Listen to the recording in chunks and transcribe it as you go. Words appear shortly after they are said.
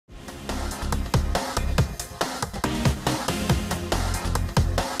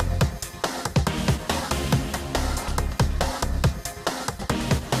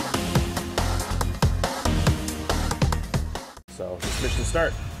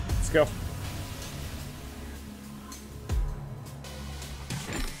start. Let's go.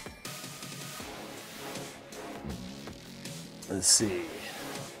 Let's see.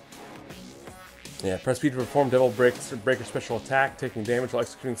 Yeah, press B to perform Devil Breaker special attack. Taking damage while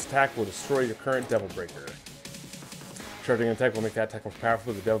executing this attack will destroy your current Devil Breaker. Charging an attack will make that attack more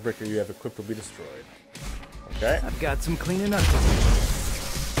powerful. The Devil Breaker you have equipped will be destroyed. Okay. I've got some cleaning up to do.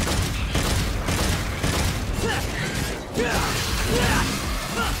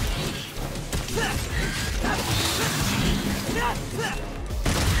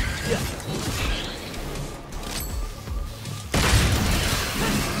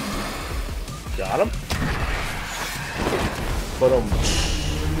 Got him. Put him.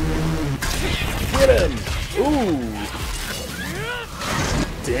 Get him. Ooh.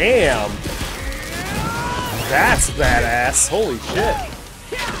 Damn. That's badass. Holy shit.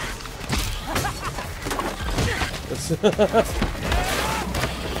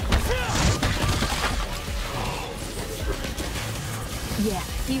 Yeah,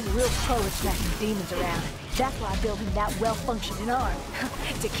 he's real pro at smacking demons around. That's why I built him that well-functioning arm.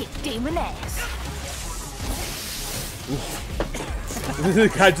 To kick demon ass. The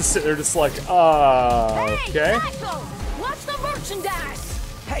guy just sitting there just like, okay. Hey, Psycho! What's the merchandise?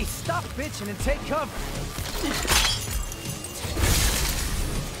 Hey, stop bitching and take cover.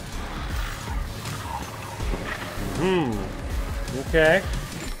 Okay.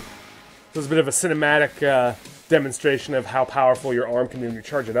 This is a bit of a cinematic demonstration of how powerful your arm can be when you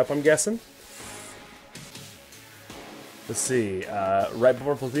charge it up, I'm guessing. Let's see. Right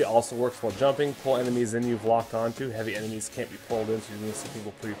bumper plus B also works while jumping. Pull enemies in you've locked onto. Heavy enemies can't be pulled in, so you need something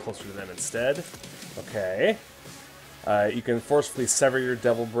will pull you closer to them instead. Okay. You can forcefully sever your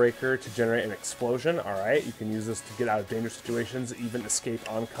Devil Breaker to generate an explosion. Alright. You can use this to get out of dangerous situations, even escape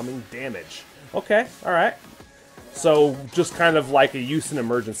oncoming damage. Okay. Alright. So, just kind of like a use in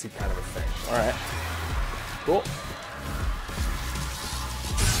emergency kind of a thing. Alright. Cool.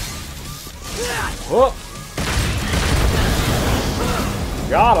 Whoa!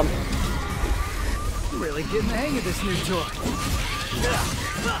 Got him. I'm really getting the hang of this new toy.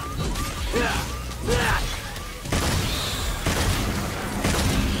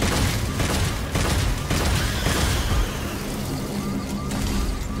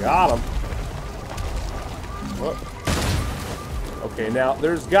 Got him. Whoa. Okay, now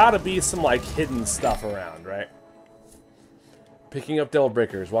there's got to be some like hidden stuff around, right? Picking up Devil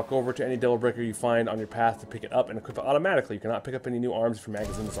Breakers. Walk over to any Devil Breaker you find on your path to pick it up and equip it automatically. You cannot pick up any new arms if your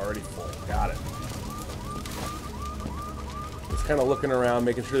magazine is already full. Got it. Just kind of looking around,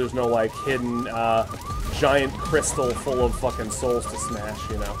 making sure there's no like hidden giant crystal full of fucking souls to smash,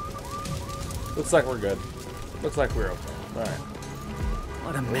 you know. Looks like we're good. Looks like we're okay. Alright.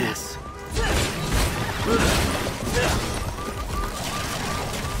 What a mess.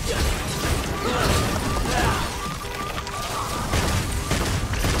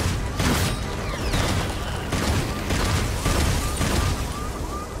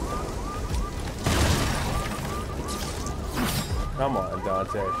 Come on,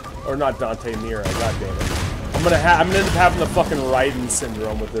 Dante. Or not Dante, Nero. God damn it. I'm gonna end up having the fucking Raiden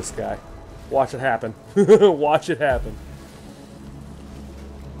syndrome with this guy. Watch it happen. Watch it happen.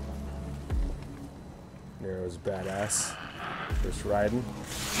 Nero's badass. Just Raiden.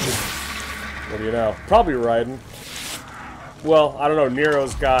 What do you know? Probably Raiden. Well, I don't know.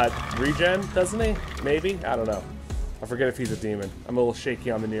 Nero's got regen, doesn't he? Maybe? I don't know. I forget if he's a demon. I'm a little shaky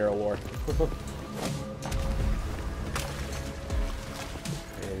on the Nero lore.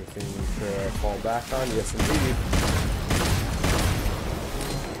 Anything to fall back on? Yes, indeed.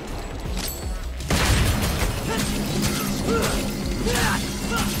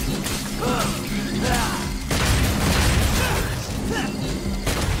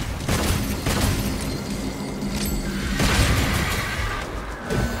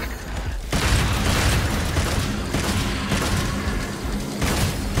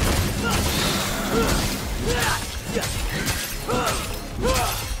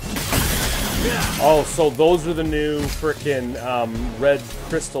 Oh, so those are the new frickin' red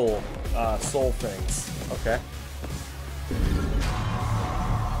crystal soul things. Okay.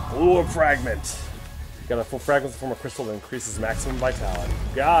 Ooh, a fragment. Got a full fragment from a crystal that increases maximum vitality.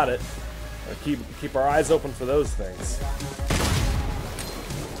 Got it. Keep our eyes open for those things.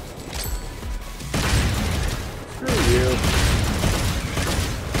 Screw you.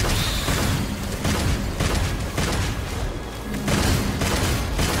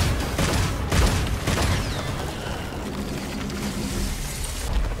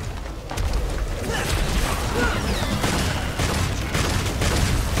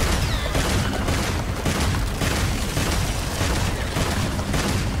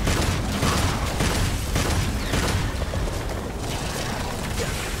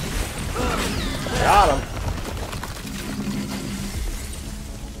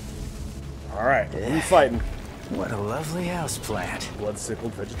 fighting. What a lovely houseplant.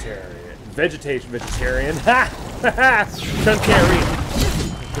 Blood-sickled vegetarian. Vegetarian. Ha! Ha ha! Chun can't read.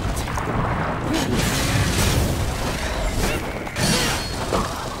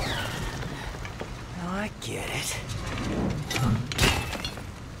 Oh, I get it.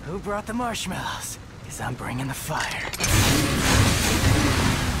 Who brought the marshmallows? Because I'm bringing the fire.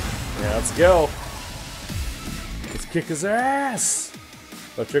 Yeah, let's go. Let's kick his ass.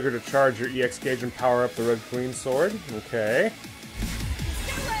 A trigger to charge your EX gauge and power up the Red Queen sword. Okay.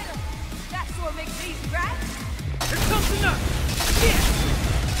 That sword makes it easy, right? Here comes the nut! Yeah!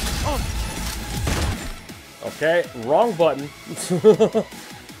 Oh. Okay, wrong button.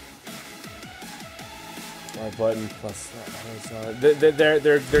 Wrong button plus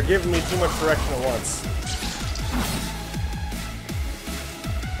they're giving me too much direction at once.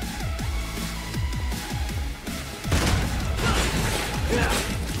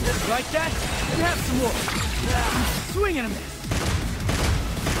 Like that? And have some more. Swing and a miss.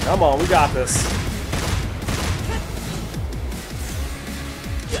 Come on, we got this.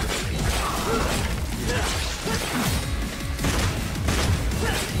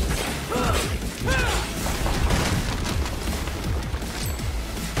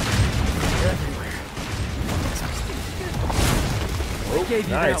 Everywhere. Oh, Gave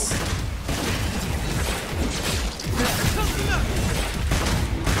you nice. that one.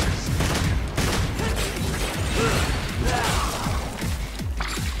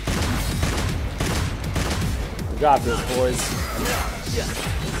 We got this, boys.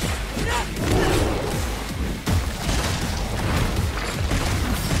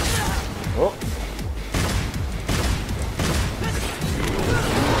 Oh.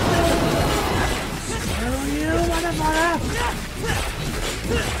 Screw you, motherfucker!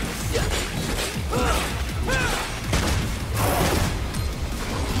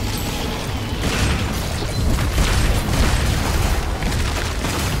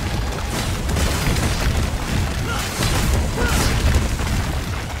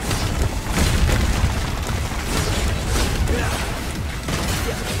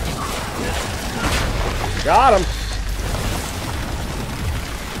 Got him.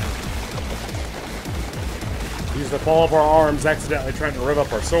 Used up all of our arms, accidentally trying to rev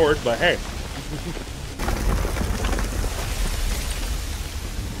up our sword, but hey.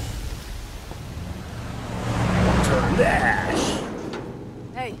 Turn dash.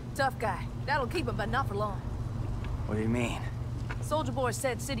 Hey, tough guy. That'll keep him, but not for long. What do you mean? Soldier Boy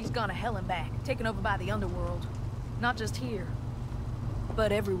said city's gone to hell and back, taken over by the underworld. Not just here,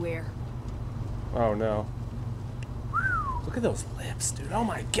 but everywhere. Oh no. Look at those lips, dude. Oh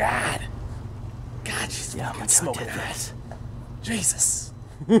my god. God, she's fucking smoking hot. Jesus.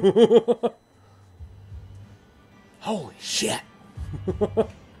 Holy shit.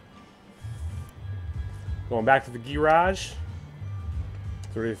 Going back to the garage.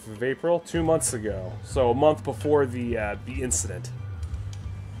 30th of April, 2 months ago. So a month before the incident.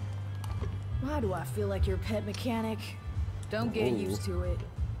 Why do I feel like your pet mechanic? Don't get used to it.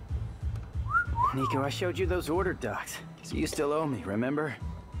 Nico, I showed you those order docs. So you still owe me, remember?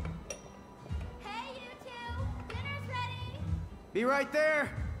 Hey, you two! Dinner's ready! Be right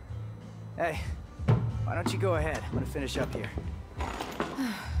there! Hey, why don't you go ahead? I'm gonna finish up here.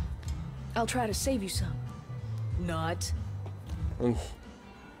 I'll try to save you some. Not. I'm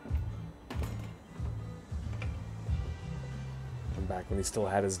back when he still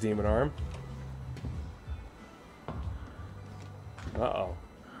had his demon arm. Uh-oh.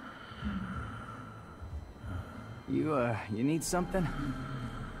 You need something?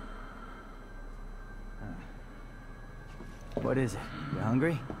 What is it? You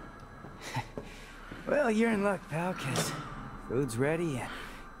hungry? Well, you're in luck, pal, 'cause food's ready and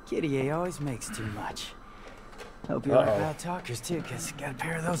Kitty A always makes too much. Hope you like loud talkers, too, 'cause got a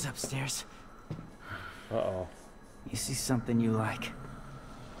pair of those upstairs. Uh-oh. You see something you like?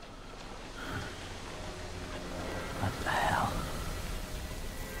 What the hell?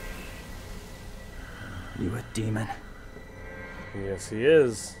 You a demon? Yes, he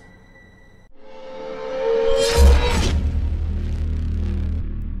is.